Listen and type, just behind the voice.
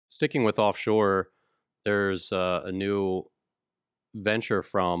sticking with offshore, there's a new venture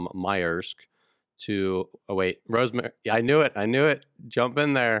from Maersk to, oh wait, Rosemary. Yeah, I knew it. Jump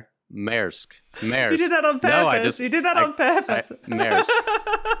in there. Maersk. You did that on purpose. No, on purpose. Maersk.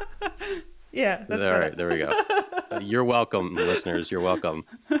 Yeah, that's All better. right, there we go. You're welcome, listeners. You're welcome.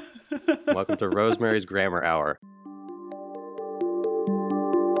 Welcome to Rosemary's Grammar Hour.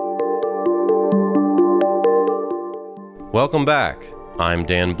 Welcome back. I'm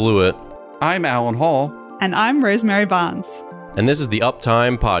Dan Blewett. I'm Alan Hall. And I'm Rosemary Barnes. And this is the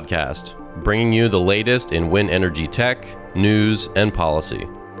Uptime Podcast, bringing you the latest in wind energy tech, news, and policy.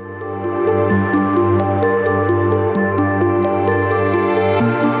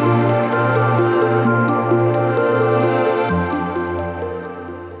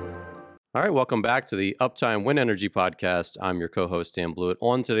 All right, welcome back to the Uptime Wind Energy Podcast. I'm your co-host, Dan Blewett.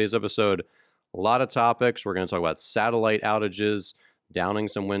 On today's episode, a lot of topics. We're going to talk about satellite outages, downing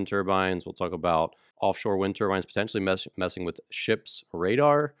some wind turbines. We'll talk about offshore wind turbines potentially messing with ships'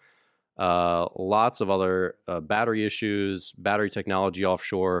 radar. Lots of other battery issues, battery technology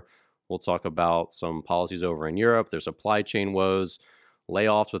offshore. We'll talk about some policies over in Europe, their supply chain woes,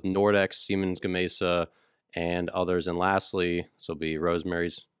 layoffs with Nordex, Siemens Gamesa, and others. And lastly, this will be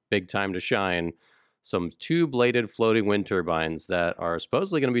Rosemary's big time to shine, some two-bladed floating wind turbines that are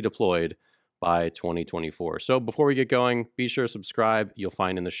supposedly going to be deployed by 2024. So before we get going, be sure to subscribe. You'll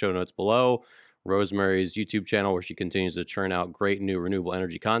find in the show notes below Rosemary's YouTube channel, where she continues to churn out great new renewable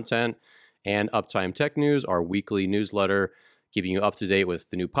energy content, and Uptime Tech News, our weekly newsletter, keeping you up to date with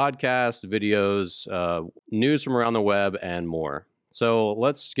the new podcasts, videos, news from around the web, and more. So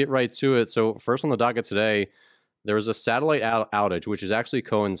let's get right to it. So first on the docket today, there was a satellite outage, which has actually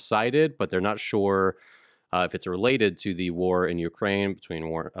coincided, but they're not sure if it's related to the war in Ukraine, between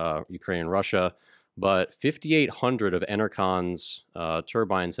Ukraine and Russia. But 5,800 of Enercon's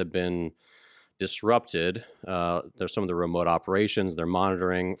turbines have been disrupted. There's some of the remote operations they're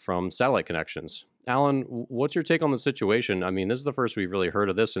monitoring from satellite connections. Alan, what's your take on the situation? I mean, this is the first we've really heard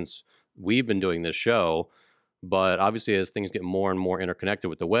of this since we've been doing this show. But obviously, as things get more and more interconnected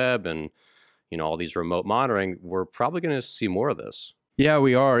with the web and all these remote monitoring, we're probably going to see more of this. Yeah,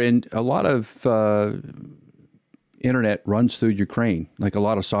 we are. And a lot of internet runs through Ukraine. Like a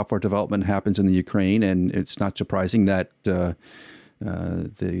lot of software development happens in the Ukraine, and it's not surprising that the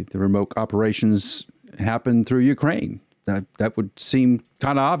remote operations happen through Ukraine. That would seem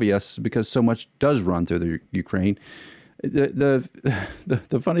kind of obvious because so much does run through the Ukraine.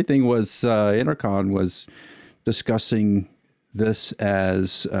 The funny thing was Enercon was discussing this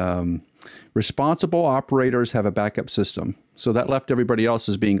as responsible operators have a backup system. So that left everybody else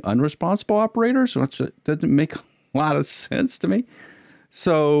as being unresponsible operators, which doesn't make a lot of sense to me.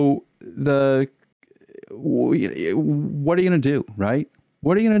 So what are you going to do, right?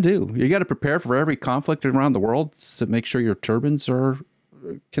 What are you going to do? You got to prepare for every conflict around the world to make sure your turbines are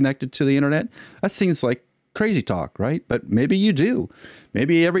connected to the internet. That seems like crazy talk, right? But maybe you do.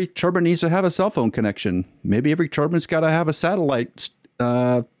 Maybe every turbine needs to have a cell phone connection. Maybe every turbine's got to have a satellite,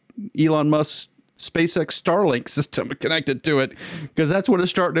 Elon Musk, SpaceX Starlink system connected to it, because that's what it's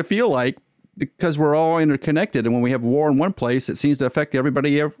starting to feel like, because we're all interconnected. And when we have war in one place, it seems to affect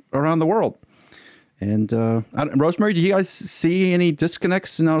everybody around the world. And Rosemary, do you guys see any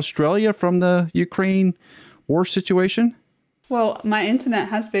disconnects in Australia from the Ukraine war situation? Well, my internet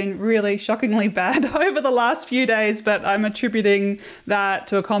has been really shockingly bad over the last few days, but I'm attributing that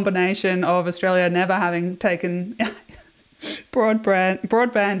to a combination of Australia never having taken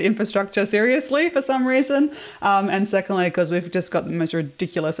broadband infrastructure seriously for some reason, and secondly because we've just got the most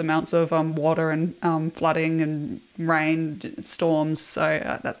ridiculous amounts of water and flooding and rain storms.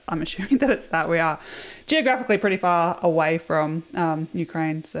 So I'm assuming that it's that. We are geographically pretty far away from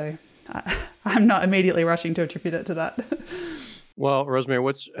Ukraine, so I'm not immediately rushing to attribute it to that. Well,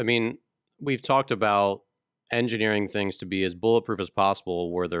 Rosemary, we've talked about engineering things to be as bulletproof as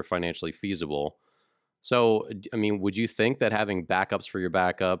possible where they're financially feasible. So, would you think that having backups for your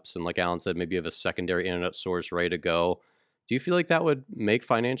backups, and like Alan said, maybe you have a secondary internet source ready to go, do you feel like that would make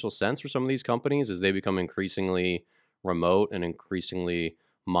financial sense for some of these companies as they become increasingly remote and increasingly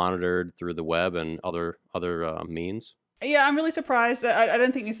monitored through the web and other means? Yeah, I'm really surprised. I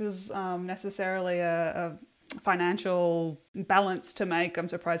don't think this is necessarily a financial balance to make. I'm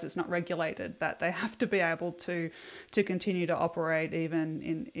surprised it's not regulated, that they have to be able to continue to operate even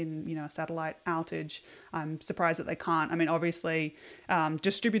in a satellite outage. I'm surprised that they can't. Obviously,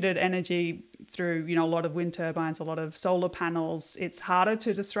 distributed energy through a lot of wind turbines, a lot of solar panels, it's harder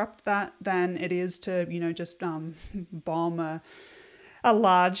to disrupt that than it is to just bomb a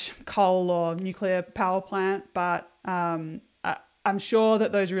large coal or nuclear power plant. But I'm sure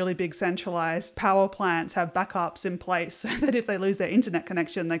that those really big centralized power plants have backups in place so that if they lose their internet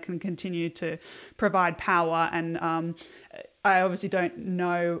connection, they can continue to provide power. And I obviously don't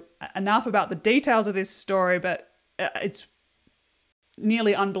know enough about the details of this story, but it's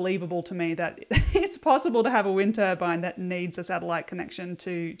nearly unbelievable to me that it's possible to have a wind turbine that needs a satellite connection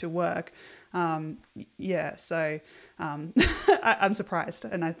to work. So I'm surprised,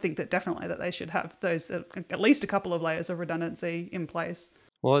 and I think that definitely that they should have those at least a couple of layers of redundancy in place.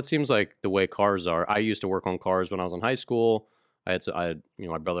 Well, it seems like the way cars are. I used to work on cars when I was in high school. I had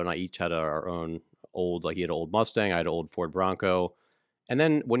my brother and I each had our own old, like he had an old Mustang, I had an old Ford Bronco. And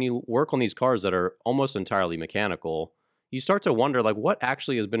then when you work on these cars that are almost entirely mechanical, you start to wonder, like, what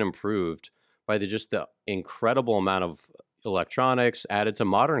actually has been improved by the incredible amount of electronics added to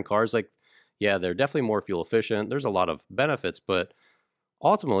modern cars. Like, yeah, they're definitely more fuel efficient. There's a lot of benefits, but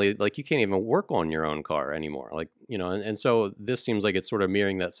ultimately, like, you can't even work on your own car anymore. Like, and so this seems like it's sort of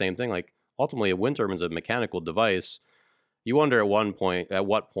mirroring that same thing. Like, ultimately, a wind turbine is a mechanical device. You wonder at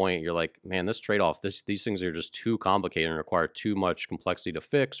what point you're like, man, this trade-off, these things are just too complicated and require too much complexity to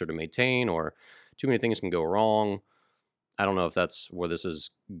fix or to maintain, or too many things can go wrong. I don't know if that's where this is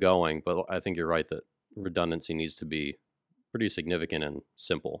going, but I think you're right that redundancy needs to be pretty significant and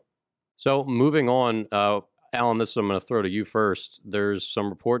simple. So moving on, Alan, this I'm going to throw to you first. There's some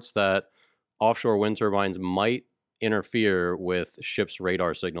reports that offshore wind turbines might interfere with ships'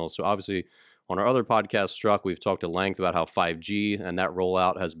 radar signals. So obviously, on our other podcast, Struck, we've talked at length about how 5G and that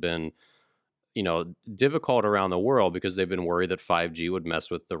rollout has been, difficult around the world because they've been worried that 5G would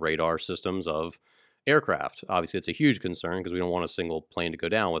mess with the radar systems of aircraft. Obviously, it's a huge concern because we don't want a single plane to go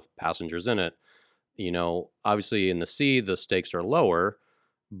down with passengers in it. Obviously in the sea, the stakes are lower,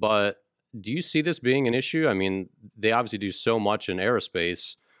 but do you see this being an issue? I mean, they obviously do so much in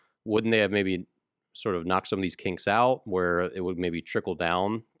aerospace. Wouldn't they have maybe sort of knocked some of these kinks out where it would maybe trickle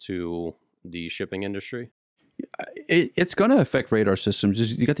down to the shipping industry? It's going to affect radar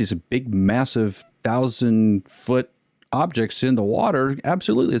systems. You got these big, massive 1,000-foot objects in the water.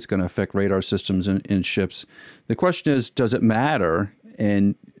 Absolutely, it's going to affect radar systems in ships. The question is, does it matter?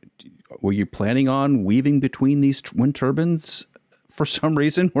 And were you planning on weaving between these wind turbines for some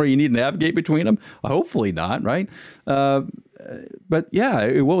reason where you need to navigate between them? Hopefully not, right? But yeah,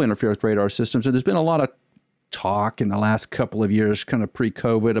 it will interfere with radar systems. And there's been a lot of talk in the last couple of years, kind of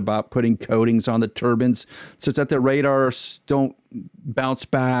pre-COVID, about putting coatings on the turbines so that the radars don't bounce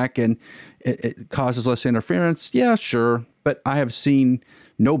back and it causes less interference. Yeah, sure. But I have seen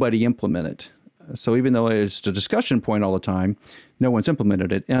nobody implement it. So even though it's a discussion point all the time, no one's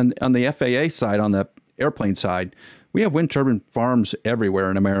implemented it. And on the FAA side, on the airplane side, we have wind turbine farms everywhere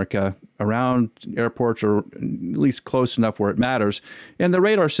in America, around airports or at least close enough where it matters. And the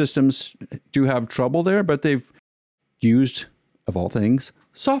radar systems do have trouble there, but they've used, of all things,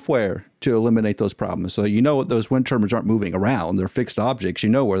 software to eliminate those problems. So those wind turbines aren't moving around. They're fixed objects. You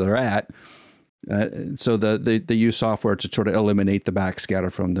know where they're at. So they use software to sort of eliminate the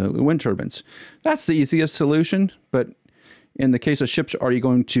backscatter from the wind turbines. That's the easiest solution, but in the case of ships, are you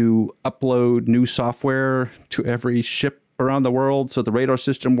going to upload new software to every ship around the world so the radar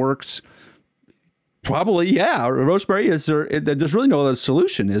system works? Probably, yeah. Rosemary, there's really no other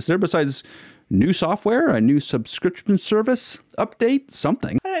solution, is there, besides new software, a new subscription service update,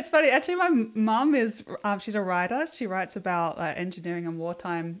 something? It's funny. Actually, my mum is, she's a writer. She writes about engineering and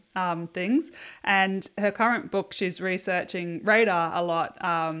wartime things. And her current book, she's researching radar a lot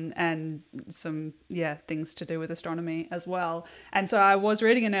and some, things to do with astronomy as well. And so I was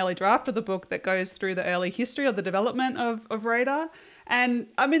reading an early draft of the book that goes through the early history of the development of radar. And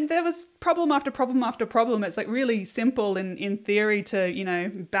I mean, there was problem after problem after problem. It's like really simple in theory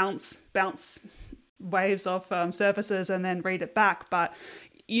to, bounce waves off surfaces and then read it back. But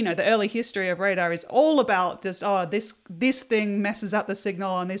the early history of radar is all about just, this thing messes up the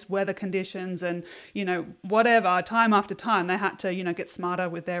signal on this weather conditions and, whatever. Time after time, they had to, get smarter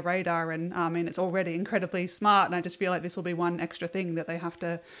with their radar. And I mean, it's already incredibly smart. And I just feel like this will be one extra thing that they have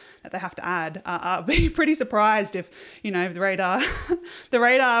to add. I'll be pretty surprised if, the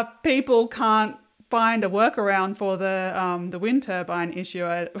radar people can't find a workaround for the wind turbine issue.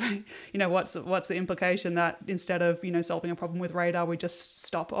 What's the implication that instead of solving a problem with radar, we just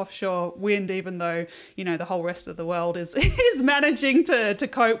stop offshore wind, even though the whole rest of the world is managing to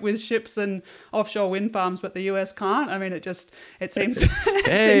cope with ships and offshore wind farms, but the US can't. I mean, it seems seems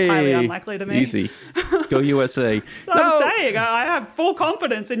highly unlikely to me. Easy. Go USA. I'm saying I have full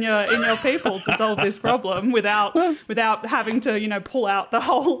confidence in your people to solve this problem without having to pull out the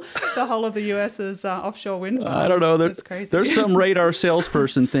whole of the US's offshore wind farms. I don't know. That's crazy. There's some radar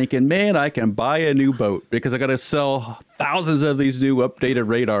salesperson thinking, man, I can buy a new boat because I got to sell thousands of these new updated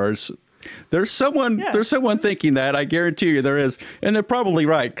radars. There's someone thinking that. I guarantee you there is. And they're probably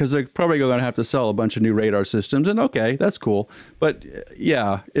right, because they're probably going to have to sell a bunch of new radar systems. And okay, that's cool. But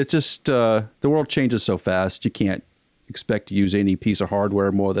yeah, it's just the world changes so fast. You can't expect to use any piece of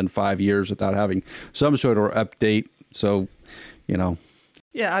hardware more than 5 years without having some sort of update. So,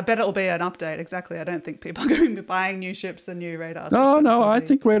 Yeah, I bet it'll be an update. Exactly. I don't think people are going to be buying new ships and new radar systems. No, I be...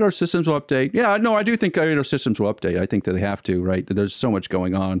 think radar systems will update. Yeah, no, I do think radar systems will update. I think that they have to, right? There's so much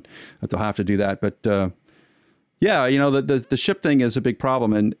going on that they'll have to do that. But yeah, the ship thing is a big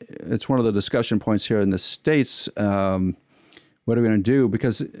problem. And it's one of the discussion points here in the States. What are we going to do?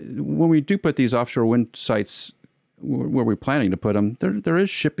 Because when we do put these offshore wind sites where we're planning to put them, there is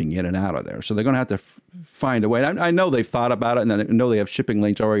shipping in and out of there. So they're going to have to find a way. I know they've thought about it, and I know they have shipping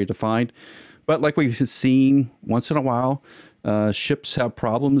lanes already defined. But like we've seen once in a while, ships have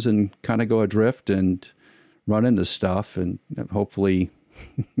problems and kind of go adrift and run into stuff. And hopefully,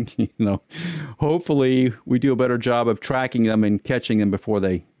 hopefully we do a better job of tracking them and catching them before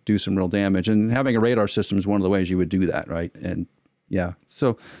they do some real damage. And having a radar system is one of the ways you would do that, right? And yeah,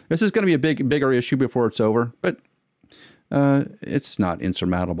 so this is going to be a bigger issue before it's over. But it's not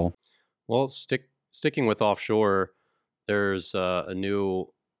insurmountable. Well, sticking with offshore, there's a new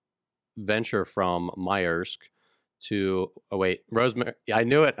venture from Maersk to... Oh, wait. Rosemary. I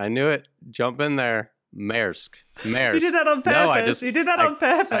knew it. Jump in there. Maersk. You did that on purpose. You did that on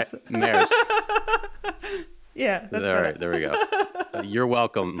purpose. Maersk. Yeah, that's all better. right. There we go. You're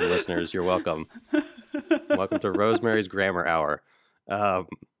welcome, listeners. You're welcome. Welcome to Rosemary's Grammar Hour.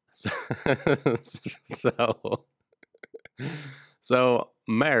 So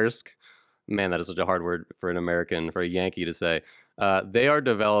Maersk, man, that is such a hard word for a Yankee to say. They are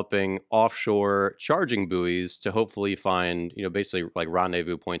developing offshore charging buoys to hopefully find, basically like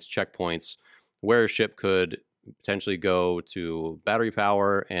rendezvous points, checkpoints, where a ship could potentially go to battery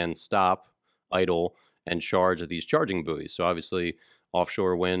power and stop, idle, and charge at these charging buoys. So obviously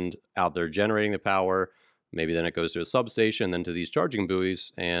offshore wind out there generating the power, maybe then it goes to a substation, then to these charging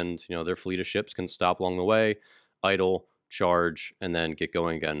buoys, and their fleet of ships can stop along the way, idle, charge, and then get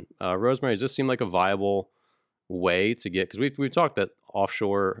going again. Rosemary, does this seem like a viable way to get, because we've talked that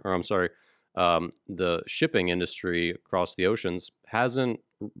the shipping industry across the oceans hasn't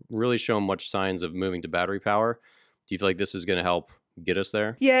really shown much signs of moving to battery power. Do you feel like this is going to help get us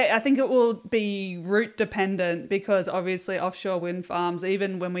there? Yeah, I think it will be route dependent, because obviously offshore wind farms,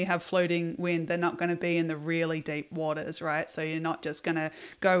 even when we have floating wind, they're not going to be in the really deep waters, right? So you're not just going to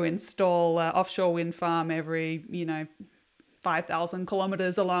go install an offshore wind farm every 5,000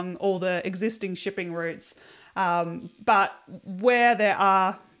 kilometers along all the existing shipping routes. But where there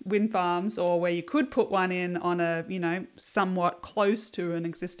are wind farms, or where you could put one in on a, somewhat close to an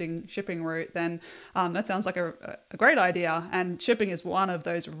existing shipping route, then that sounds like a great idea. And shipping is one of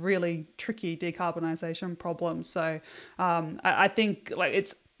those really tricky decarbonisation problems. So I think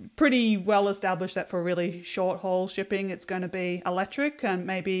it's pretty well established that for really short haul shipping, it's going to be electric, and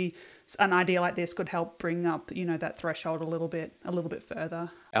maybe an idea like this could help bring up, that threshold a little bit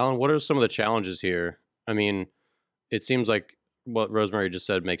further. Alan, what are some of the challenges here? I mean, it seems like what Rosemary just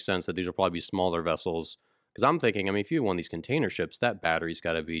said makes sense, that these will probably be smaller vessels. Because I'm thinking, if you have one of these container ships, that battery's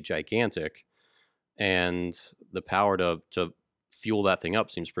got to be gigantic, and the power to fuel that thing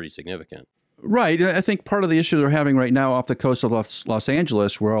up seems pretty significant. Right. I think part of the issue they're having right now off the coast of Los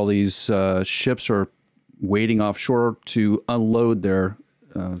Angeles, where all these ships are waiting offshore to unload their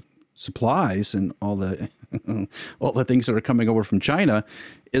supplies and all the things that are coming over from China,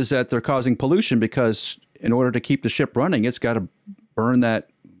 is that they're causing pollution, because in order to keep the ship running, it's got to burn that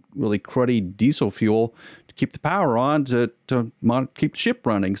really cruddy diesel fuel to keep the power on to keep the ship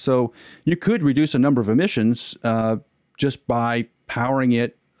running. So you could reduce a number of emissions just by powering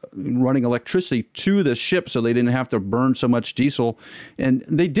it, running electricity to the ship, so they didn't have to burn so much diesel. And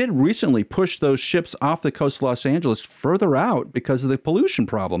they did recently push those ships off the coast of Los Angeles further out because of the pollution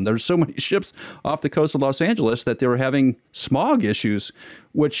problem. There's so many ships off the coast of Los Angeles that they were having smog issues,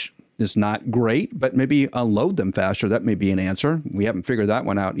 which is not great, but maybe unload them faster. That may be an answer. We haven't figured that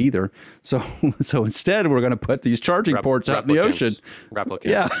one out either. So instead, we're going to put these charging ports out in the ocean. Replicants.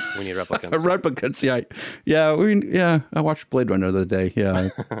 Yeah. We need replicants. Replicants, yeah. I watched Blade Runner the other day. Yeah.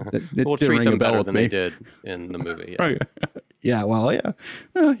 We'll treat them better than they did in the movie. Yeah. Right. Yeah, well, yeah,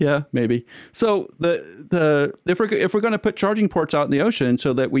 yeah, maybe. So if we're going to put charging ports out in the ocean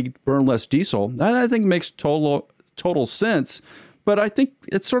so that we burn less diesel, I think makes total sense. But I think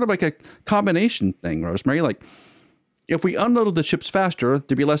it's sort of like a combination thing, Rosemary. Like if we unloaded the ships faster,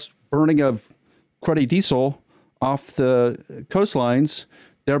 there'd be less burning of cruddy diesel off the coastlines,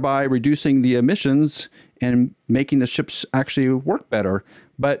 thereby reducing the emissions and making the ships actually work better.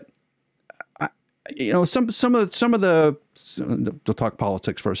 But some of the to talk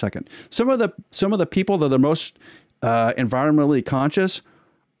politics for a second. Some of the people that are most environmentally conscious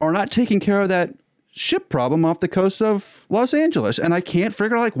are not taking care of that ship problem off the coast of Los Angeles, and I can't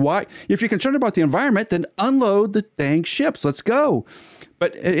figure out why. If you're concerned about the environment, then unload the dang ships. Let's go.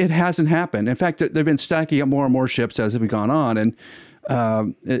 But it hasn't happened. In fact, they've been stacking up more and more ships as we've gone on, and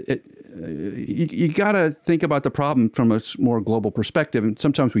you got to think about the problem from a more global perspective, and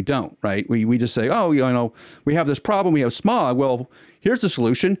sometimes we don't, right? We just say, oh, we have this problem, we have smog. Well, here's the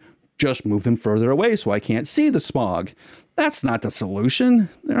solution. Just move them further away so I can't see the smog. That's not the solution,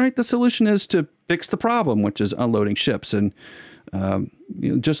 all right? The solution is to fix the problem, which is unloading ships. And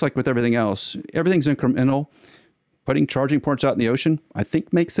just like with everything else, everything's incremental. Putting charging ports out in the ocean, I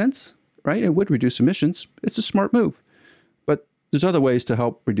think makes sense, right? It would reduce emissions. It's a smart move. But there's other ways to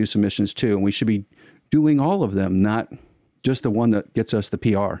help reduce emissions too, and we should be doing all of them, not just the one that gets us the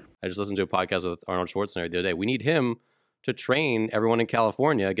PR. I just listened to a podcast with Arnold Schwarzenegger the other day. We need him to train everyone in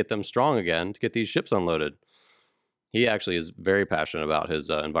California, get them strong again, to get these ships unloaded. He actually is very passionate about his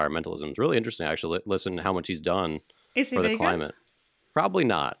environmentalism. It's really interesting, actually, listen to how much he's done Is he for the vegan? climate. Probably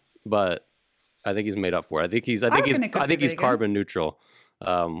not, but I think he's made up for it. I think he's carbon neutral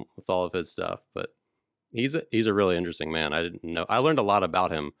with all of his stuff. But he's a really interesting man. I didn't know. I learned a lot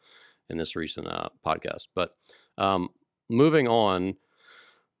about him in this recent podcast. But moving on,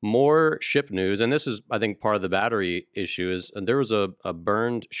 more ship news, and this is, I think, part of the battery issue. Is there was a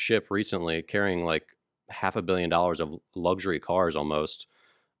burned ship recently carrying like $500 million of luxury cars almost,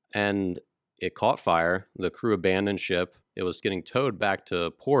 and it caught fire. The crew abandoned ship. It was getting towed back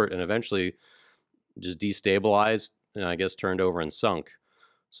to port, and eventually just destabilized and I guess turned over and sunk.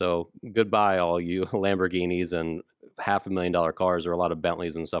 So goodbye, all you Lamborghinis and $500,000 cars. There are a lot of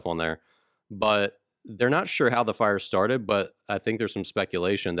Bentleys and stuff on there, but they're not sure how the fire started. But I think there's some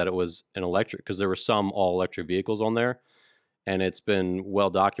speculation that it was an electric, because there were some all electric vehicles on there, and it's been well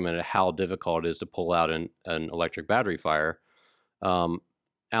documented how difficult it is to pull out an electric battery fire.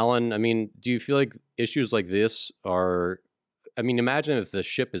 Alan, I mean, do you feel like issues like this are? I mean, imagine if the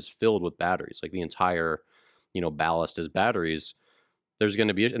ship is filled with batteries, like the entire, ballast is batteries. There's going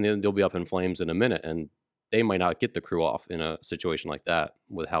to be, and then they'll be up in flames in a minute, and they might not get the crew off in a situation like that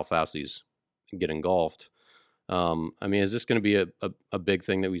with how fast these get engulfed. I mean, is this going to be a big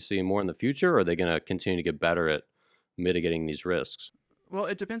thing that we see more in the future, or are they going to continue to get better at mitigating these risks? Well,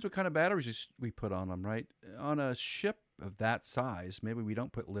 it depends what kind of batteries we put on them, right? On a ship of that size, maybe we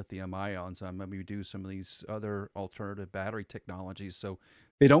don't put lithium ions on. Maybe we do some of these other alternative battery technologies so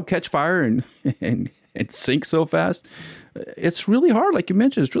they don't catch fire and sink so fast. It's really hard, like you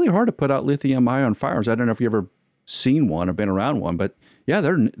mentioned. It's really hard to put out lithium ion fires. I don't know if you've ever seen one or been around one, but yeah,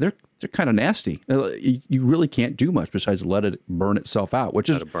 they're kind of nasty. You really can't do much besides let it burn itself out, which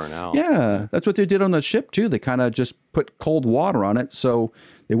is let it burn out. Yeah, that's what they did on the ship too. They kind of just put cold water on it so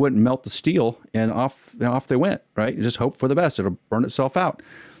they wouldn't melt the steel, and off they went. Right, you just hope for the best. It'll burn itself out.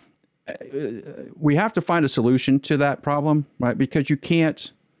 We have to find a solution to that problem, right? Because you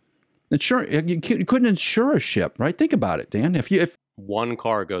couldn't insure a ship, right? Think about it, Dan. If one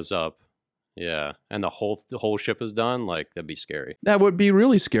car goes up, yeah, and the whole ship is done, like that'd be scary. That would be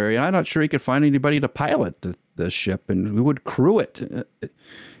really scary. And I'm not sure he could find anybody to pilot the ship, and who would crew it.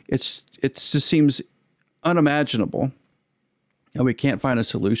 It just seems unimaginable, and we can't find a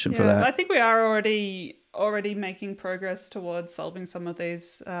solution for that. I think we are already making progress towards solving some of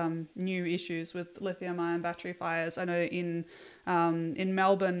these new issues with lithium-ion battery fires. I know in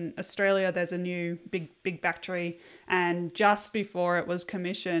Melbourne, Australia, there's a new big battery, and just before it was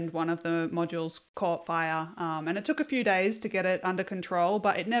commissioned, one of the modules caught fire, and it took a few days to get it under control,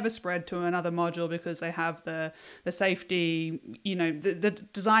 but it never spread to another module because they have the safety. The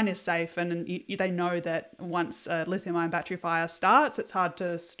design is safe, and they know that once a lithium-ion battery fire starts, it's hard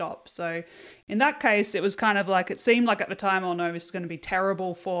to stop. So in that case, it was kind of like, it seemed like at the time, oh no, this is going to be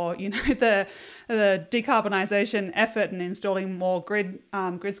terrible for the decarbonisation effort and installing more grid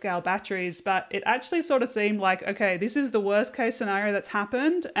scale batteries. But it actually sort of seemed like, okay, this is the worst case scenario that's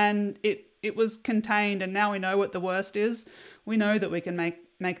happened, and it was contained, and now we know what the worst is. We know that we can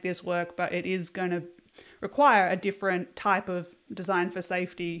make this work, but it is going to require a different type of design for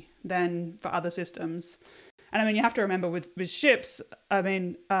safety than for other systems. And I mean, you have to remember with ships, I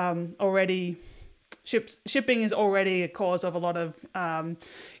mean, already shipping is already a cause of a lot of,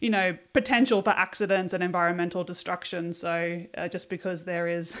 potential for accidents and environmental destruction. So just because there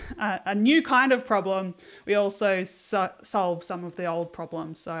is a new kind of problem, we also solve some of the old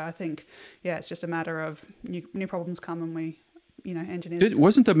problems. So I think, it's just a matter of new problems come and we, engineers.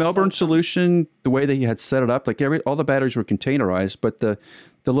 Wasn't the Melbourne solution the way that you had set it up? Like all the batteries were containerized, but the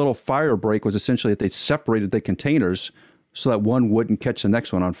little fire break was essentially that they separated the containers so that one wouldn't catch the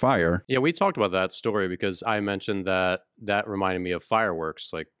next one on fire. Yeah, we talked about that story because I mentioned that reminded me of fireworks.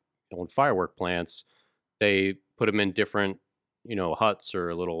 Like on firework plants, they put them in different, huts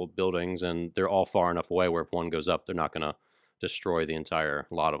or little buildings, and they're all far enough away where if one goes up, they're not going to destroy the entire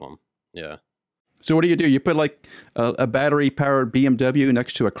lot of them. Yeah. So what do? You put like a battery-powered BMW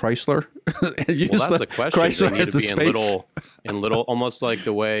next to a Chrysler? And well, that's the question. Chrysler they need to be space. in little, almost like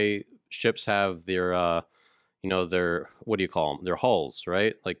the way ships have their, their, what do you call them? Their hulls,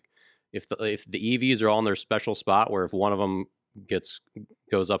 right? Like if the EVs are all in their special spot where if one of them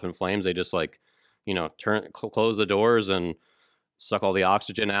goes up in flames, they just close the doors and suck all the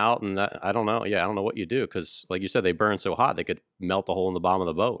oxygen out. And that, I don't know. Yeah, I don't know what you do because, like you said, they burn so hot they could melt a hole in the bottom of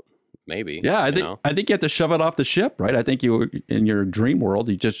the boat. Maybe. Yeah, I think you have to shove it off the ship, right? I think in your dream world,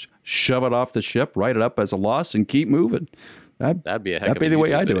 you just shove it off the ship, write it up as a loss, and keep moving. That'd be a heck of a the YouTube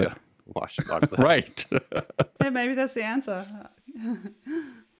way I do video. it. Watch that. Right. Yeah, maybe that's the answer.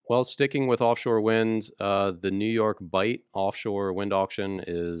 Well, sticking with offshore wind, the New York Bight offshore wind auction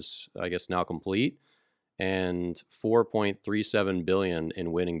is, I guess, now complete, and $4.37 billion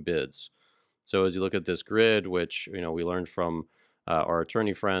in winning bids. So as you look at this grid, which we learned from our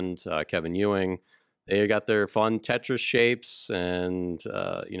attorney friend Kevin Ewing, they got their fun Tetris shapes and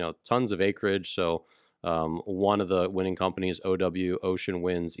tons of acreage. So one of the winning companies, OW Ocean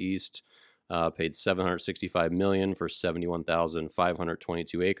Winds East, paid $765 million for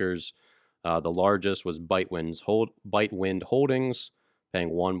 71,522 acres. The largest was Bight Wind Holdings,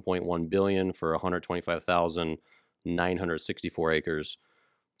 paying $1.1 billion for 125,964 acres.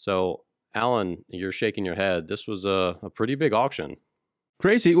 So, Alan, you're shaking your head. This was a pretty big auction.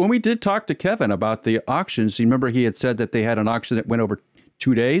 Crazy. When we did talk to Kevin about the auctions, you remember he had said that they had an auction that went over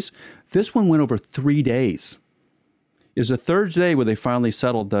 2 days. This one went over 3 days. It was the third day where they finally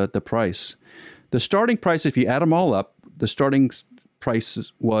settled the price. The starting price, if you add them all up, the starting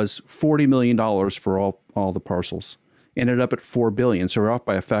price was $40 million for all the parcels. Ended up at $4 billion. So we're off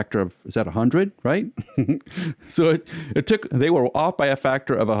by a factor of, is that 100, right? So they were off by a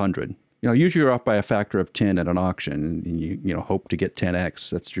factor of 100. Usually you're off by a factor of 10 at an auction, and you hope to get 10x.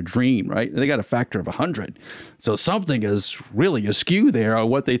 That's your dream, right? And they got a factor of 100. So something is really askew there on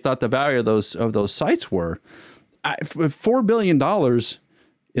what they thought the value of those sites were. $4 billion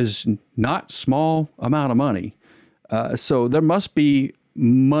is not small amount of money. So there must be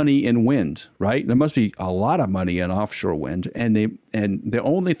money in wind, right? There must be a lot of money in offshore wind. And the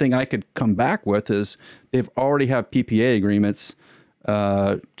only thing I could come back with is they've already have PPA agreements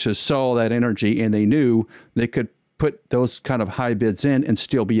to sell that energy, and they knew they could put those kind of high bids in and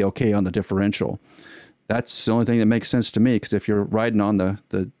still be okay on the differential. That's the only thing that makes sense to me, because if you're riding on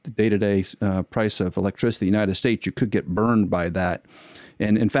the day-to-day price of electricity in the United States, you could get burned by that.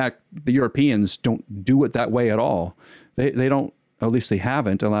 And in fact, the Europeans don't do it that way at all. They don't, at least they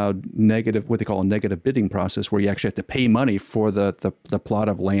haven't allowed what they call a negative bidding process, where you actually have to pay money for the plot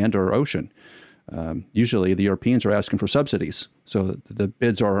of land or ocean. Usually the Europeans are asking for subsidies. So the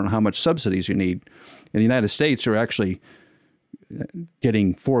bids are on how much subsidies you need. In the United States, you're actually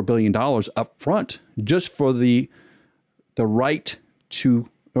getting $4 billion up front just for the right to,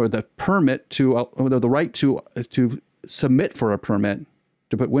 or the permit to, or the right to submit for a permit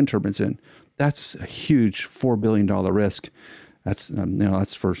to put wind turbines in. That's a huge $4 billion risk. That's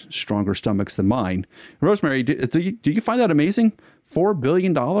that's for stronger stomachs than mine. Rosemary, do you find that amazing? $4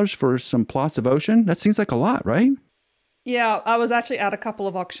 billion for some plots of ocean? That seems like a lot, right? Yeah, I was actually at a couple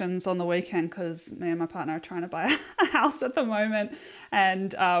of auctions on the weekend because me and my partner are trying to buy a house at the moment.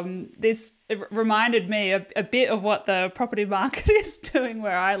 And it reminded me a bit of what the property market is doing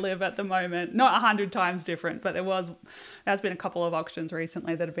where I live at the moment. Not 100 times different, but there's been a couple of auctions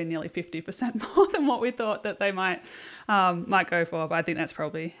recently that have been nearly 50% more than what we thought that they might go for. But I think that's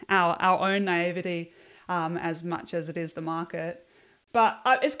probably our own naivety as much as it is the market. But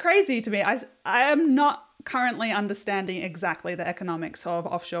it's crazy to me. I am not currently understanding exactly the economics of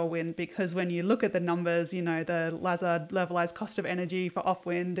offshore wind, because when you look at the numbers, the levelized cost of energy for off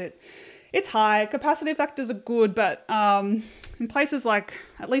wind, It's high. Capacity factors are good, but in places like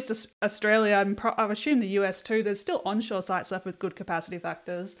at least Australia, and I assume the US too, there's still onshore sites left with good capacity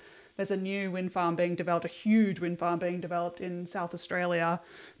factors. There's a new wind farm being developed, a huge wind farm being developed in South Australia.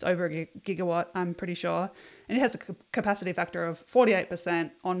 It's over a gigawatt, I'm pretty sure. And it has a capacity factor of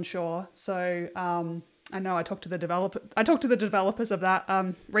 48% onshore. So I know I talked to the developers of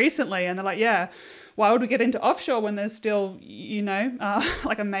that recently, and they're like, yeah, why would we get into offshore when there's still,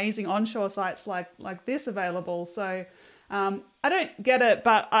 like amazing onshore sites like this available? So I don't get it,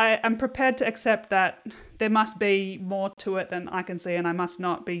 but I am prepared to accept that there must be more to it than I can see, and I must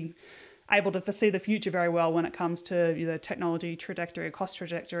not be able to foresee the future very well when it comes to the technology trajectory, cost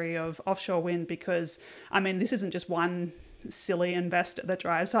trajectory of offshore wind, because, I mean, this isn't just one silly investor that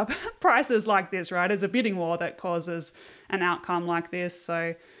drives up prices like this, right? It's a bidding war that causes an outcome like this.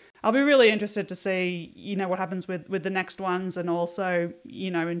 So I'll be really interested to see, what happens with the next ones, and also,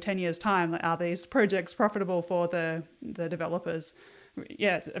 in 10 years' time, are these projects profitable for the developers?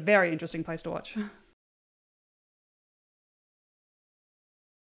 Yeah, it's a very interesting place to watch.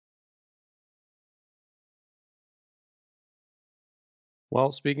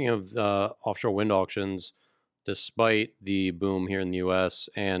 Well, speaking of offshore wind auctions, despite the boom here in the US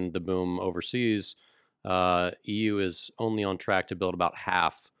and the boom overseas, EU is only on track to build about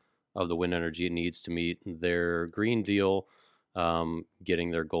half of the wind energy it needs to meet their Green Deal,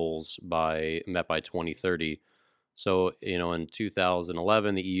 getting their goals met by 2030. So, in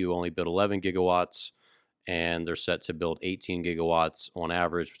 2011, the EU only built 11 gigawatts, and they're set to build 18 gigawatts on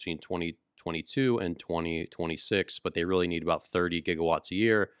average between 2022 and 2026, but they really need about 30 gigawatts a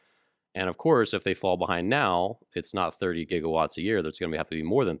year. And of course, if they fall behind now, it's not 30 gigawatts a year. There's going to have to be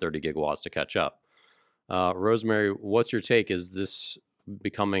more than 30 gigawatts to catch up. Rosemary, what's your take? Is this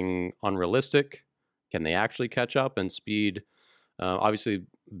becoming unrealistic? Can they actually catch up and speed? Obviously,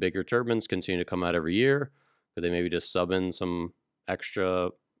 bigger turbines continue to come out every year. Could they maybe just sub in some extra,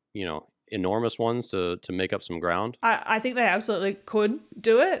 enormous ones to make up some ground? I think they absolutely could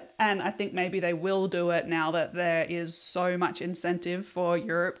do it, and I think maybe they will do it now that there is so much incentive for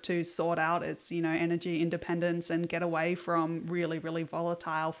Europe to sort out its energy independence and get away from really, really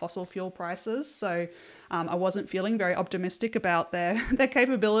volatile fossil fuel prices. So I wasn't feeling very optimistic about their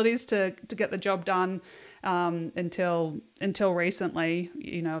capabilities to get the job done until recently,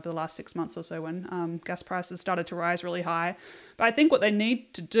 over the last 6 months or so, when gas prices started to rise really high. But I think what they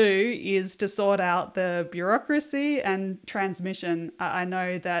need to do is to sort out the bureaucracy and transmission. I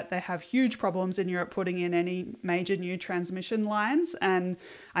know that they have huge problems in Europe putting in any major new transmission lines, and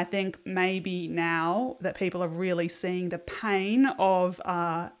I think maybe now that people are really seeing the pain of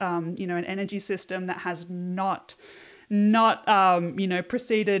an energy system that has not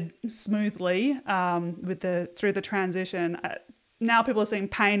proceeded smoothly through the transition. Now people are seeing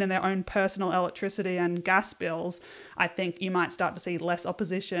pain in their own personal electricity and gas bills. I think you might start to see less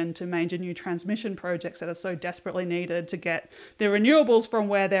opposition to major new transmission projects that are so desperately needed to get the renewables from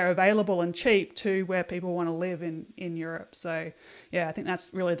where they're available and cheap to where people want to live in Europe. So yeah, I think that's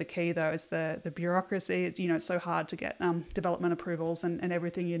really the key though, is the bureaucracy. It's, it's so hard to get development approvals and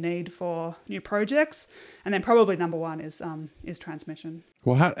everything you need for new projects. And then probably number one is transmission.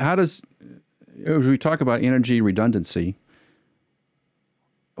 Well, how does, as we talk about energy redundancy,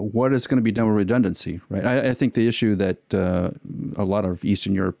 what is going to be done with redundancy, right? I think the issue that a lot of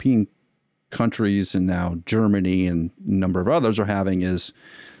Eastern European countries and now Germany and a number of others are having is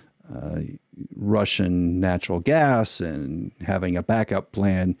Russian natural gas and having a backup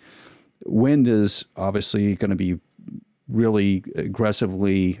plan. Wind is obviously going to be really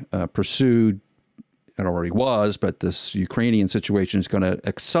aggressively pursued. It already was, but this Ukrainian situation is going to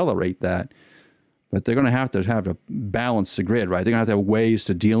accelerate that. But they're going to have to balance the grid, right? They're going to have ways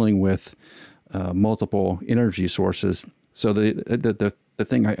to dealing with multiple energy sources. So the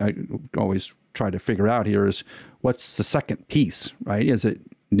thing I always try to figure out here is, what's the second piece, right? Is it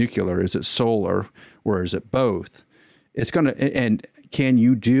nuclear? Is it solar? Or is it both? It's going to, and can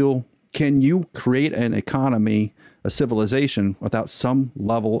you create an economy, a civilization, without some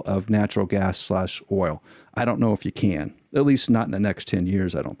level of natural gas / oil? I don't know if you can. At least not in the next 10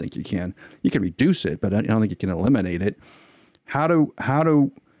 years. I don't think you can. You can reduce it, but I don't think you can eliminate it. I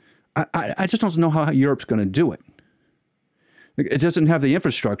just don't know how Europe's going to do it. It doesn't have the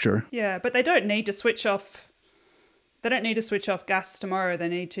infrastructure. Yeah, but they don't need to switch off they don't need to switch off gas tomorrow. They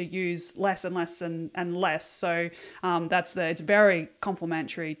need to use less and less and less. So it's very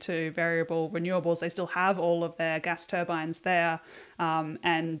complementary to variable renewables. They still have all of their gas turbines there,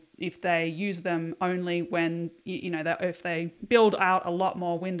 and if they use them only when if they build out a lot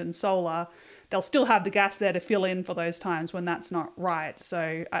more wind and solar, they'll still have the gas there to fill in for those times when that's not right.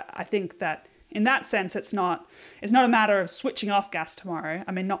 So I think that in that sense, it's not a matter of switching off gas tomorrow.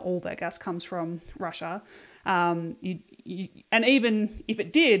 I mean, not all their gas comes from Russia. And even if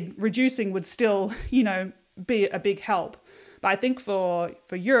it did, reducing would still, be a big help. But I think for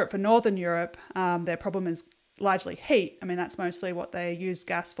Europe, for Northern Europe, their problem is largely heat. I mean, that's mostly what they use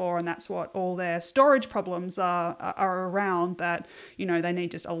gas for, and that's what all their storage problems are around, that, they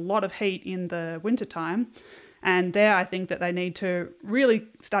need just a lot of heat in the wintertime. And there, I think that they need to really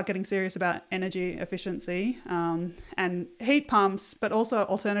start getting serious about energy efficiency and heat pumps, but also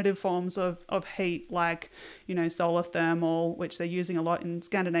alternative forms of heat, like, solar thermal, which they're using a lot in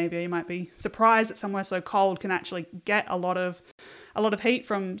Scandinavia. You might be surprised that somewhere so cold can actually get a lot of heat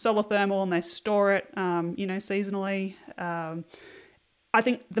from solar thermal, and they store it, seasonally. I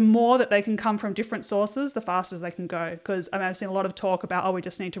think the more that they can come from different sources, the faster they can go. Because I've seen a lot of talk about, we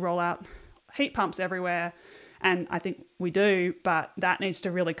just need to roll out heat pumps everywhere. And I think we do, but that needs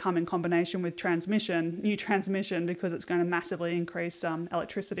to really come in combination with new transmission, because it's going to massively increase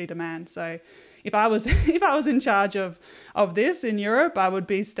electricity demand. So if I was in charge of this in Europe, I would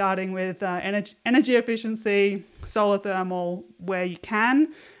be starting with energy efficiency, solar thermal where you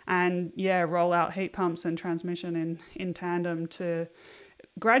can, and roll out heat pumps and transmission in tandem to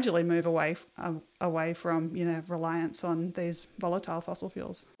gradually move away from reliance on these volatile fossil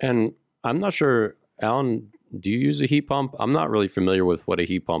fuels. And I'm not sure, Alan, do you use a heat pump? I'm not really familiar with what a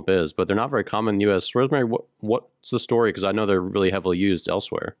heat pump is, but they're not very common in the U.S. Rosemary, what's the story? Because I know they're really heavily used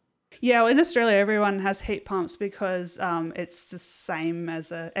elsewhere. Yeah, well, in Australia, everyone has heat pumps because it's the same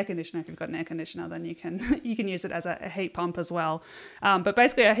as an air conditioner. If you've got an air conditioner, then you can use it as a heat pump as well. But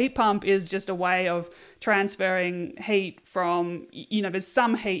basically, a heat pump is just a way of transferring heat from, there's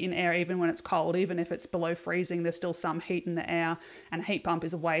some heat in air even when it's cold. Even if it's below freezing, there's still some heat in the air. And a heat pump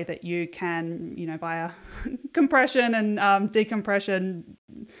is a way that you can, via compression and decompression,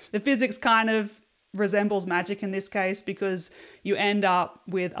 the physics kind of resembles magic in this case, because you end up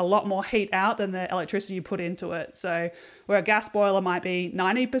with a lot more heat out than the electricity you put into it. So where a gas boiler might be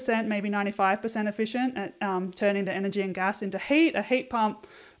 90%, maybe 95% efficient at turning the energy and gas into heat, a heat pump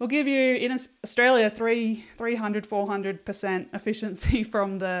will give you, in Australia, 300-400% efficiency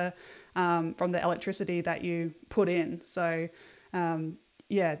from the electricity that you put in. So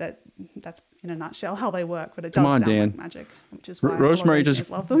that's in a nutshell how they work, but it does sound like magic, which is why Rosemary just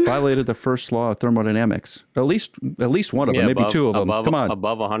love them. violated the first law of thermodynamics. At least one of them, maybe two of them. Come on,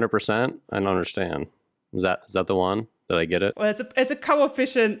 above 100%. I don't understand. Is that the one? Did I get it? Well, it's a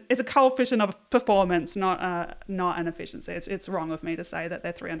coefficient. It's a coefficient of performance, not an efficiency. It's wrong of me to say that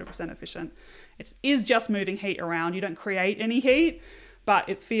they're 300% efficient. It is just moving heat around. You don't create any heat, but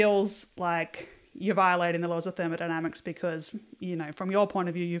it feels like you're violating the laws of thermodynamics because, from your point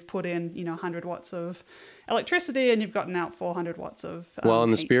of view, you've put in, 100 watts of electricity and you've gotten out 400 watts of Well,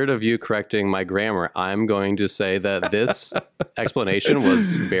 in the heat. spirit of you correcting my grammar, I'm going to say that this explanation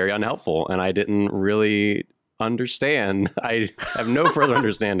was very unhelpful and I didn't really understand. I have no further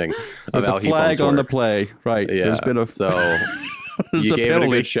understanding of how heat pumps work. on the play. Right. Yeah. There's been so you gave penalty. it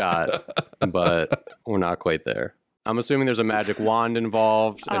a good shot, but we're not quite there. I'm assuming there's a magic wand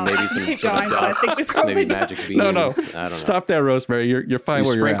involved and maybe some keep sort going, of but I dust, think we probably maybe don't. magic beans. No. I don't know. Stop that, Rosemary. You're fine You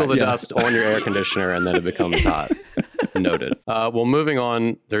where you're at. sprinkle the Yeah. dust on your air conditioner and then it becomes hot. Noted. Well, moving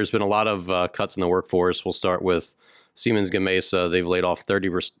on, there's been a lot of cuts in the workforce. We'll start with Siemens Gamesa. They've laid off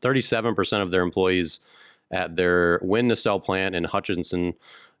 37% of their employees at their wind nacelle plant in Hutchinson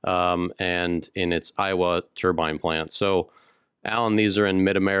and in its Iowa turbine plant. So, Alan, these are in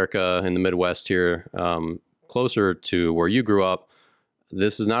mid-America, in the Midwest here, closer to where you grew up.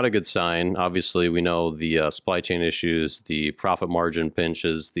 This is not a good sign. Obviously, we know the supply chain issues, the profit margin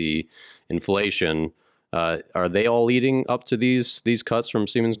pinches, the inflation. Are they all leading up to these cuts from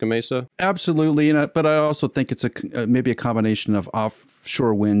Siemens Gamesa? Absolutely, but I also think it's maybe a combination of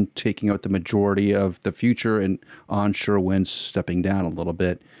offshore wind taking out the majority of the future and onshore wind stepping down a little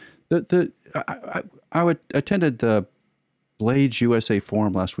bit. I attended the Blades USA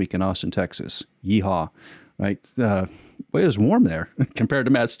Forum last week in Austin, Texas. Yeehaw, right? Well, it was warm there compared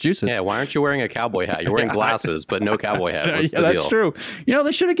to Massachusetts. Yeah, why aren't you wearing a cowboy hat? You're wearing glasses, but no cowboy hat. What's the that's deal? true.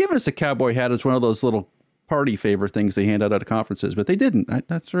 They should have given us a cowboy hat as one of those little party favor things they hand out at conferences, but they didn't.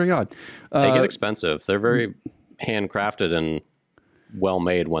 That's very odd. They get expensive. They're very handcrafted and well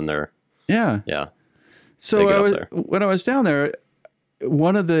made when they're... Yeah. Yeah. So when I was down there,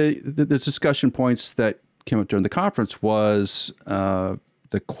 one of the discussion points that came up during the conference was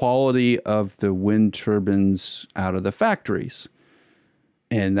the quality of the wind turbines out of the factories,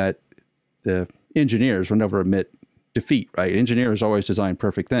 and that the engineers will never admit defeat, right? Engineers always design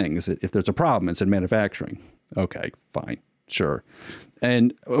perfect things. If there's a problem, it's in manufacturing. Okay, fine, sure.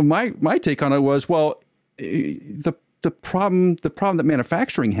 And my take on it was, well, the problem that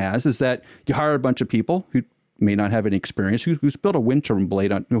manufacturing has is that you hire a bunch of people who may not have any experience, who's built a wind turbine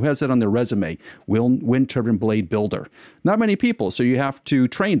blade, who has that on their resume, wind turbine blade builder. Not many people, so you have to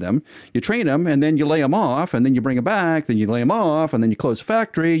train them. You train them, and then you lay them off, and then you bring them back, then you lay them off, and then you close the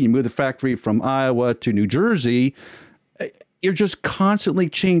factory, you move the factory from Iowa to New Jersey. You're just constantly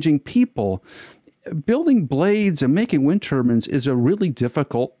changing people. Building blades and making wind turbines is a really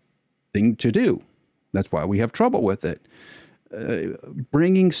difficult thing to do. That's why we have trouble with it.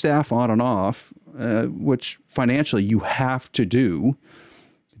 Bringing staff on and off, which financially you have to do,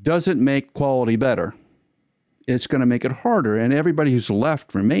 doesn't make quality better. It's going to make it harder, and everybody who's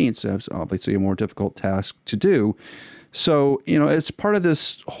left remains has obviously a more difficult task to do. So, it's part of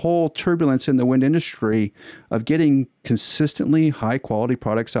this whole turbulence in the wind industry of getting consistently high quality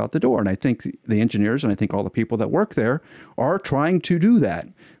products out the door. And I think the engineers and I think all the people that work there are trying to do that.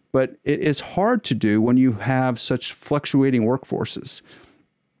 But it is hard to do when you have such fluctuating workforces.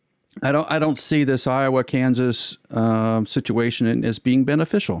 I don't see this Iowa, Kansas situation as being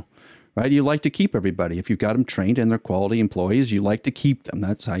beneficial, right? You like to keep everybody. If you've got them trained and they're quality employees, you like to keep them.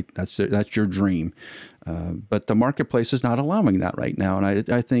 That's your dream. But the marketplace is not allowing that right now.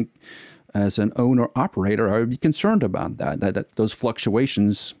 And I think as an owner operator, I would be concerned about that those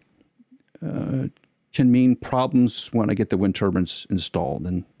fluctuations can mean problems when I get the wind turbines installed,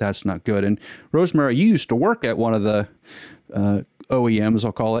 and that's not good. And Rosemary, you used to work at one of the OEMs,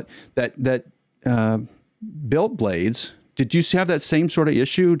 I'll call it, that built blades. Did you have that same sort of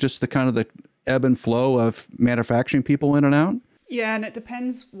issue, just the kind of the ebb and flow of manufacturing people in and out? Yeah, and it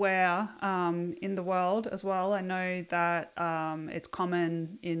depends where in the world as well. I know that it's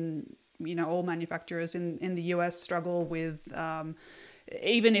common in, all manufacturers in the US struggle with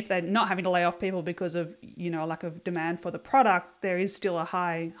even if they're not having to lay off people because of, a lack of demand for the product, there is still a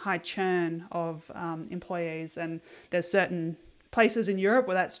high churn of employees. And there's certain places in Europe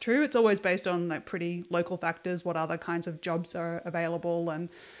where that's true. It's always based on pretty local factors, what other kinds of jobs are available and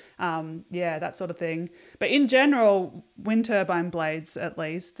that sort of thing. But in general, wind turbine blades, at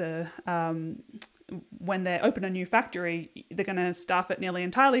least, when they open a new factory, they're going to staff it nearly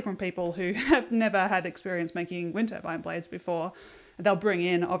entirely from people who have never had experience making wind turbine blades before. They'll bring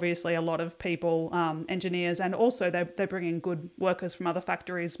in, obviously, a lot of people, engineers, and also they bring in good workers from other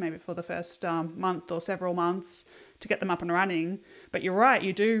factories, maybe for the first month or several months to get them up and running. But you're right,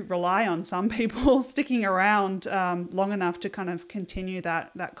 you do rely on some people sticking around long enough to kind of continue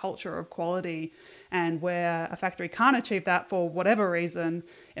that culture of quality. And where a factory can't achieve that for whatever reason,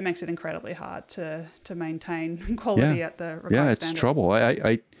 it makes it incredibly hard to maintain quality at the required standard. It's trouble.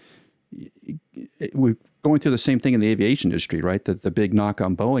 We're going through the same thing in the aviation industry, right? The big knock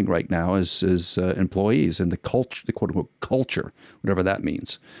on Boeing right now is employees and the culture, the quote unquote culture, whatever that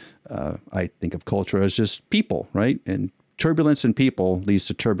means. I think of culture as just people, right? And turbulence in people leads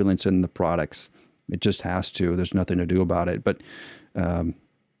to turbulence in the products. It just has to. There's nothing to do about it. But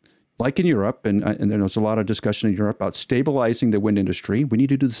like in Europe, and there's a lot of discussion in Europe about stabilizing the wind industry, we need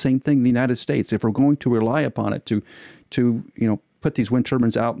to do the same thing in the United States. If we're going to rely upon it to put these wind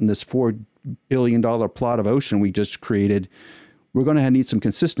turbines out in this $4 billion plot of ocean we just created, we're going to need some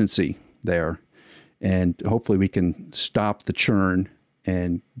consistency there. And hopefully we can stop the churn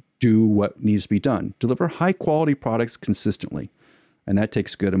and do what needs to be done. Deliver high quality products consistently. And that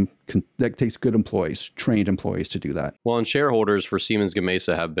takes good employees, trained employees to do that. Well, and shareholders for Siemens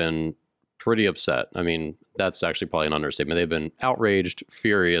Gamesa have been pretty upset. I mean, that's actually probably an understatement. They've been outraged,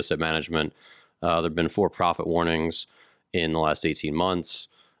 furious at management. There have been 4 profit warnings in the last 18 months.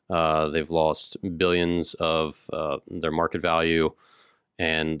 They've lost billions of their market value.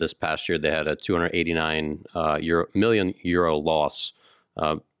 And this past year, they had a 289 million euro loss,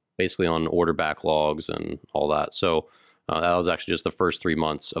 basically on order backlogs and all that. So that was actually just the first 3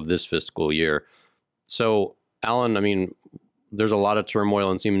 months of this fiscal year. So, Alan, I mean, there's a lot of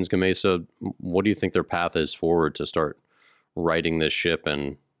turmoil in Siemens Gamesa. What do you think their path is forward to start righting this ship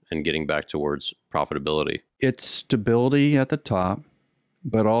and getting back towards profitability? It's stability at the top,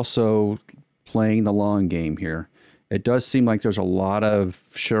 but also playing the long game here. It does seem like there's a lot of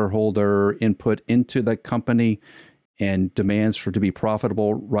shareholder input into the company and demands for it to be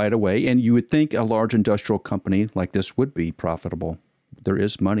profitable right away. And you would think a large industrial company like this would be profitable. There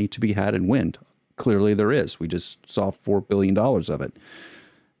is money to be had in wind, Clearly there is. We just saw $4 billion of it.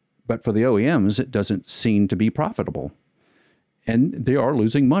 But for the OEMs, it doesn't seem to be profitable. And they are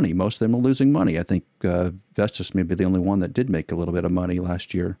losing money. Most of them are losing money. I think Vestas may be the only one that did make a little bit of money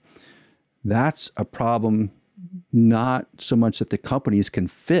last year. That's a problem, not so much that the companies can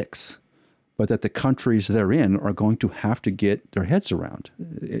fix, but that the countries they're in are going to have to get their heads around.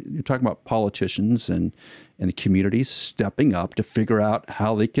 You're talking about politicians and the communities stepping up to figure out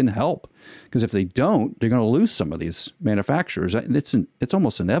how they can help. Because if they don't, they're going to lose some of these manufacturers. It's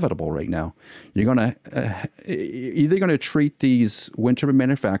almost inevitable right now. You're going to either going to treat these wind turbine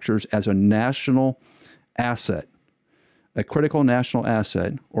manufacturers as a national asset, a critical national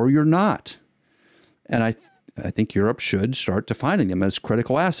asset, or you're not. And I think Europe should start defining them as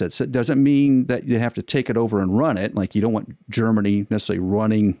critical assets. It doesn't mean that you have to take it over and run it. Like you don't want Germany necessarily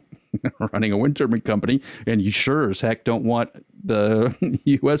running a wind turbine company, and you sure as heck don't want the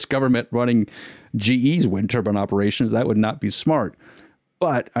U.S. government running GE's wind turbine operations. That would not be smart.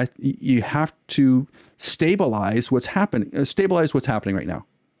 But you have to stabilize what's happening. Stabilize what's happening right now.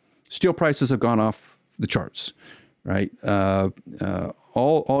 Steel prices have gone off the charts, right?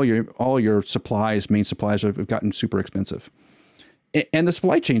 All your supplies, main supplies, have gotten super expensive, and the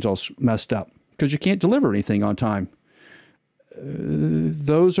supply chain's all messed up because you can't deliver anything on time.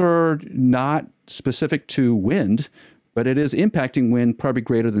 Those are not specific to wind, but it is impacting wind probably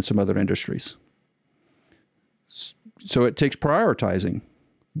greater than some other industries. So it takes prioritizing.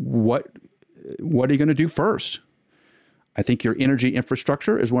 What are you going to do first? I think your energy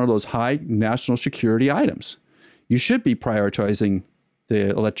infrastructure is one of those high national security items. You should be prioritizing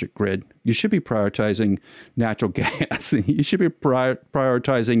the electric grid. You should be prioritizing natural gas. You should be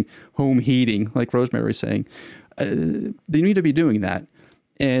prioritizing home heating, like Rosemary's saying. They need to be doing that.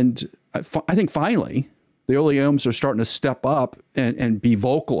 And I think finally, the OEMs are starting to step up and be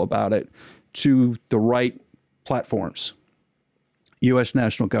vocal about it to the right platforms. U.S.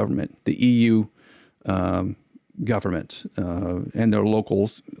 national government, the EU government, and their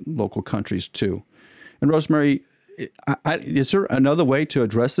local countries too. And Rosemary, is there another way to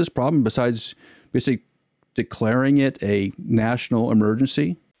address this problem besides basically declaring it a national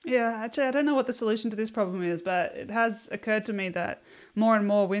emergency? Yeah, actually, I don't know what the solution to this problem is, but it has occurred to me that more and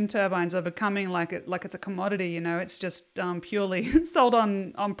more wind turbines are becoming like it's a commodity. You know, it's just purely sold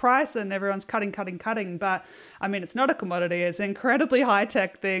on price, and everyone's cutting. But I mean, it's not a commodity. It's an incredibly high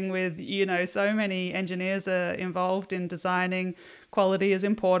tech thing with so many engineers are involved in designing. Quality is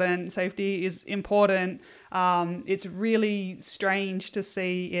important. Safety is important. It's really strange to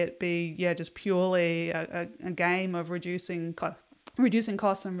see it be just purely a game of reducing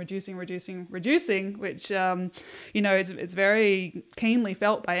costs and reducing, which, it's very keenly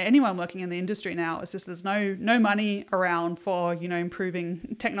felt by anyone working in the industry now. It's just there's no money around for,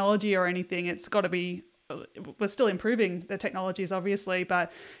 improving technology or anything. It's got to be, we're still improving the technologies, obviously,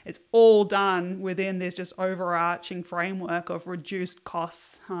 but it's all done within this just overarching framework of reduced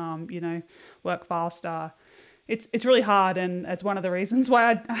costs, work faster. It's really hard, and it's one of the reasons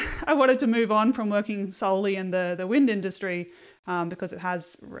why I wanted to move on from working solely in the wind industry, because it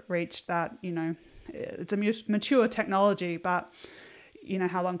has reached that, it's a mature technology, but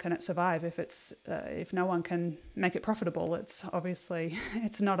how long can it survive if no one can make it profitable? It's obviously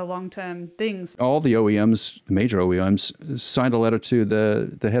it's not a long-term thing. All the OEMs, the major OEMs, signed a letter to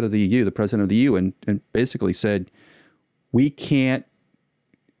the head of the EU, the president of the EU, and basically said, we can't.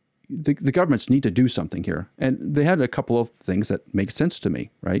 The governments need to do something here. And they had a couple of things that make sense to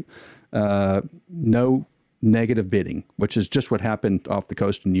me, right? No negative bidding, which is just what happened off the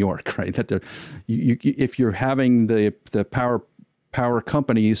coast in New York, right? That if you're having the power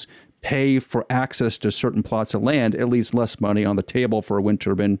companies pay for access to certain plots of land, it leaves less money on the table for wind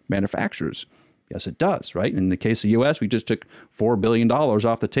turbine manufacturers. Yes, it does, right? In the case of the U.S., we just took $4 billion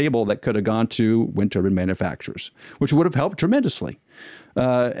off the table that could have gone to wind turbine manufacturers, which would have helped tremendously.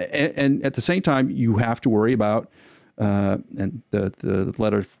 And at the same time, you have to worry about, and the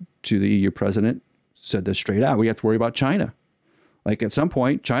letter to the EU president said this straight out, we have to worry about China. Like at some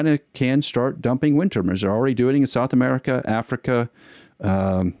point, China can start dumping wind turbines. They're already doing it in South America, Africa,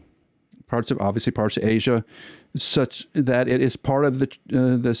 parts of Asia, such that it is part of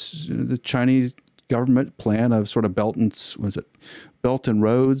the Chinese government plan of sort of Belt and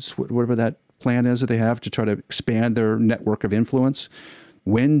Roads, whatever that plan is that they have to try to expand their network of influence.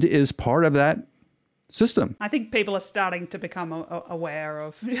 Wind is part of that system. I think people are starting to become aware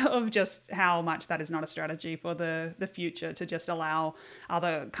of just how much that is not a strategy for the future, to just allow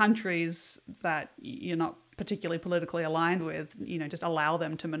other countries that you're not particularly politically aligned with, just allow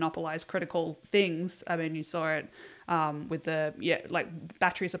them to monopolize critical things. I mean, you saw it with like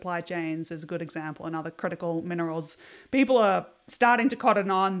battery supply chains is a good example, and other critical minerals. People are starting to cotton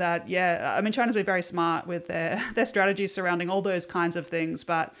on that, China's been very smart with their strategies surrounding all those kinds of things,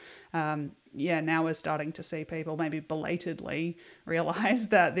 but now we're starting to see people maybe belatedly realize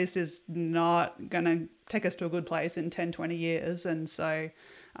that this is not going to take us to a good place in 10, 20 years. And so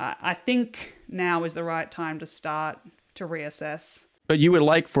I think now is the right time to start to reassess. But you would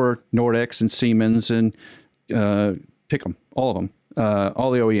like for Nordex and Siemens and pick them, all of them,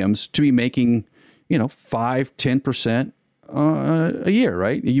 all the OEMs to be making, 5, 10% a year,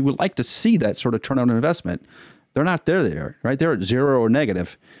 right? You would like to see that sort of turn on investment. They're not there, right? They're at zero or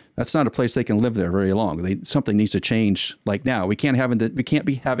negative. That's not a place they can live there very long. Something needs to change like now. We can't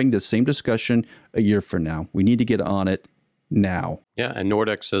be having the same discussion a year from now. We need to get on it now. Yeah, and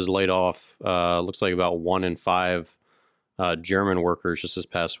Nordex has laid off, looks like about 1 in 5 German workers just this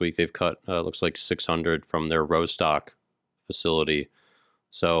past week. They've cut, looks like 600 from their Rostock facility.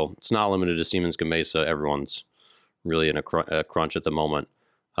 So it's not limited to Siemens Gamesa. Everyone's really in a crunch at the moment.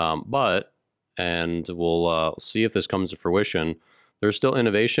 And we'll see if this comes to fruition. There's still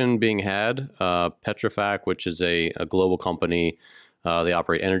innovation being had. Petrofac, which is a global company, they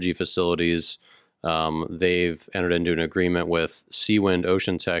operate energy facilities. They've entered into an agreement with Seawind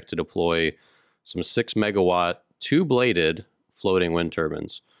Ocean Tech to deploy some 6 megawatt, 2-bladed floating wind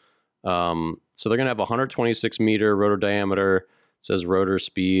turbines. So they're going to have a 126 meter rotor diameter. It says rotor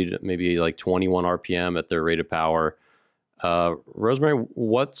speed, maybe like 21 RPM at their rated power. Rosemary,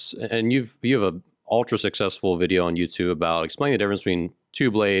 you have a ultra successful video on YouTube about explaining the difference between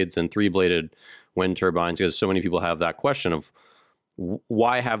 2 blades and 3-bladed wind turbines, because so many people have that question of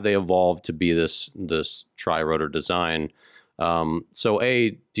why have they evolved to be this tri-rotor design. So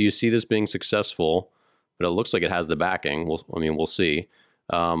do you see this being successful? But it looks like it has the backing. We'll see.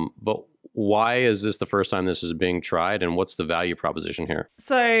 But why is this the first time this is being tried, and what's the value proposition here?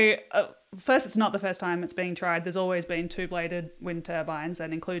 So first, it's not the first time it's being tried. There's always been 2-bladed wind turbines,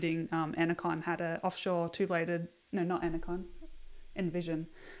 and including Enercon had a offshore 2-bladed, no, not Enercon, Envision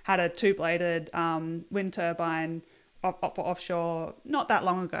had a 2-bladed wind turbine for offshore not that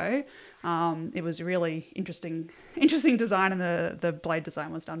long ago. It was a really interesting design, and the blade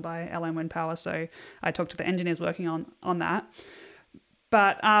design was done by LM Wind Power. So I talked to the engineers working on that.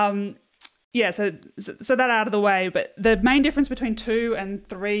 But so that out of the way. But the main difference between 2 and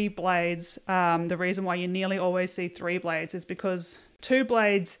 3 blades, the reason why you nearly always see 3 blades is because 2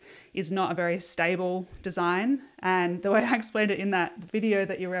 blades is not a very stable design. And the way I explained it in that video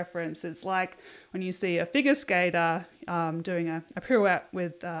that you referenced, it's like when you see a figure skater doing a pirouette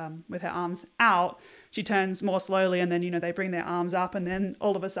with her arms out, she turns more slowly, and then they bring their arms up, and then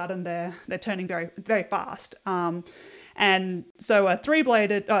all of a sudden they're turning very, very fast. And so a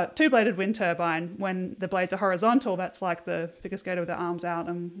 2-bladed wind turbine, when the blades are horizontal, that's like the figure skater with her arms out,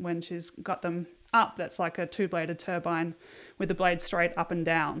 and when she's got them up, that's like a 2-bladed turbine with the blades straight up and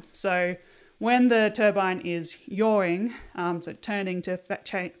down. So when the turbine is yawing, so turning to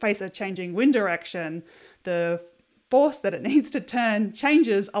face a changing wind direction, the force that it needs to turn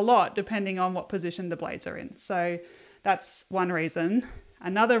changes a lot depending on what position the blades are in. So that's one reason.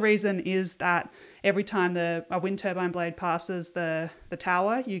 Another reason is that every time a wind turbine blade passes the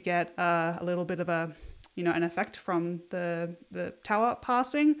tower, you get a little bit of an effect from the tower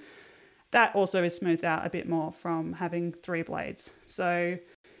passing. That also is smoothed out a bit more from having 3 blades. So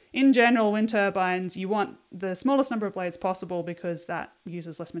in general, wind turbines, you want the smallest number of blades possible because that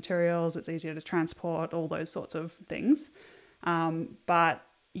uses less materials, it's easier to transport, all those sorts of things. But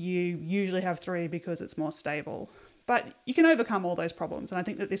you usually have 3 because it's more stable. But you can overcome all those problems. And I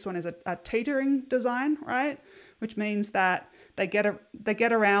think that this one is a teetering design, right? Which means that they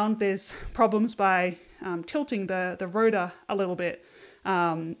get around these problems by tilting the rotor a little bit,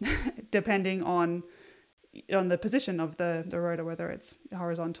 depending on the position of the rotor, whether it's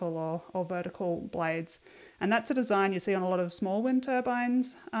horizontal or vertical blades. And that's a design you see on a lot of small wind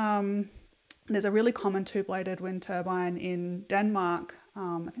turbines. There's a really common 2-bladed wind turbine in Denmark.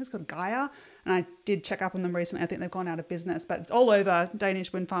 I think it's called Gaia, and I did check up on them recently. I think they've gone out of business, but it's all over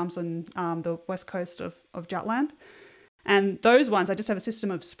Danish wind farms on the west coast of Jutland. And those ones, I just have a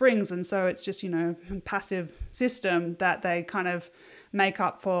system of springs, and so it's just, a passive system that they kind of make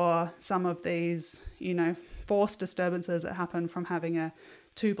up for some of these, force disturbances that happen from having a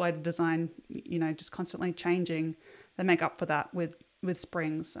 2-bladed design, just constantly changing. They make up for that with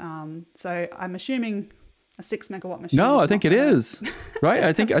springs. So I'm assuming a 6 megawatt machine. No, I think it is. Right?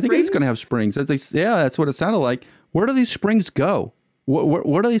 I think it's going to have springs. At least, yeah, that's what it sounded like. Where do these springs go?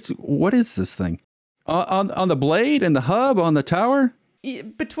 What are these? What is this thing? On the blade and the hub on the tower?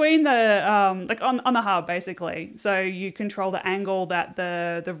 Between the like on the hub, basically. So you control the angle that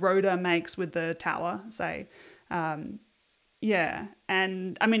the rotor makes with the tower, say. Yeah,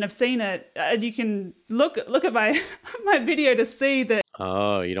 and I mean, I've seen it, and you can look at my my video to see that.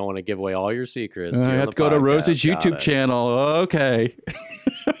 Oh, you don't want to give away all your secrets. I have to go to Rose's YouTube channel. Okay.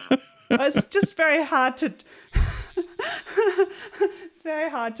 It's just very hard to. It's very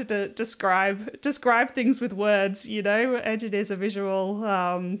hard to describe things with words. Engineers are visual,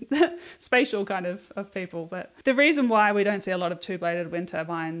 spatial kind of people. But the reason why we don't see a lot of two-bladed wind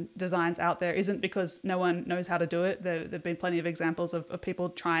turbine designs out there isn't because no one knows how to do it. There've been plenty of examples of people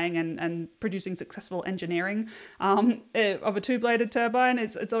trying and producing successful engineering of a two-bladed turbine.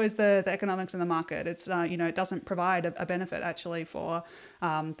 It's always the economics in the market. It's it doesn't provide a benefit actually for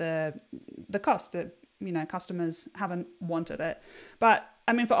the cost. Customers haven't wanted it. But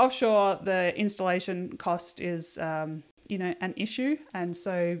I mean, for offshore, the installation cost is, an issue. And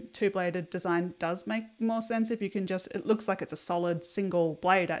so two-bladed design does make more sense if you can it looks like it's a solid single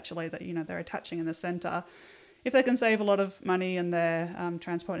blade actually that, they're attaching in the center. If they can save a lot of money in their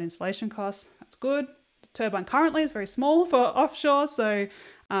transport and installation costs, that's good. The turbine currently is very small for offshore, so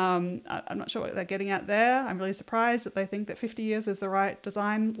I'm not sure what they're getting at there. I'm really surprised that they think that 50 years is the right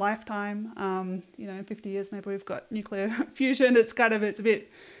design lifetime. In 50 years maybe we've got nuclear fusion. It's a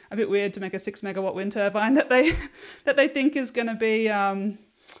bit weird to make a 6 megawatt wind turbine that they think is going to be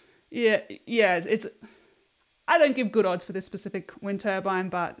it's. I don't give good odds for this specific wind turbine,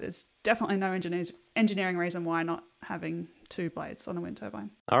 but there's definitely no engineering reason why not having two blades on a wind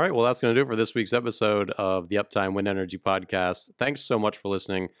turbine. All right. Well, that's going to do it for this week's episode of the Uptime Wind Energy Podcast. Thanks so much for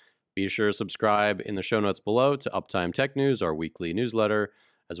listening. Be sure to subscribe in the show notes below to Uptime Tech News, our weekly newsletter,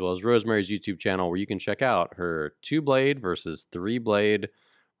 as well as Rosemary's YouTube channel, where you can check out her 2-blade versus 3-blade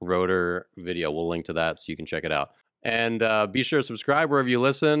rotor video. We'll link to that so you can check it out. And be sure to subscribe wherever you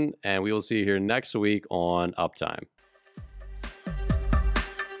listen, and we will see you here next week on Uptime.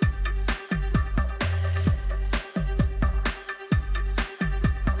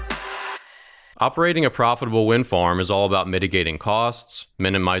 Operating a profitable wind farm is all about mitigating costs,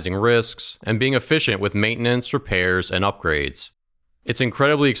 minimizing risks, and being efficient with maintenance, repairs, and upgrades. It's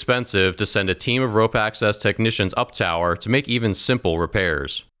incredibly expensive to send a team of rope access technicians up tower to make even simple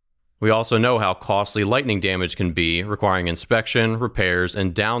repairs. We also know how costly lightning damage can be, requiring inspection, repairs,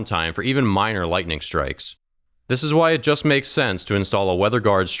 and downtime for even minor lightning strikes. This is why it just makes sense to install a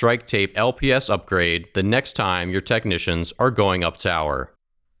WeatherGuard Strike Tape LPS upgrade the next time your technicians are going up tower.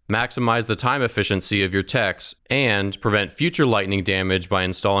 Maximize the time efficiency of your techs and prevent future lightning damage by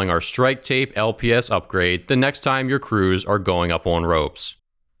installing our Strike Tape LPS upgrade the next time your crews are going up on ropes.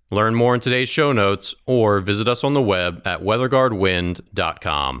 Learn more in today's show notes or visit us on the web at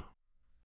weatherguardwind.com.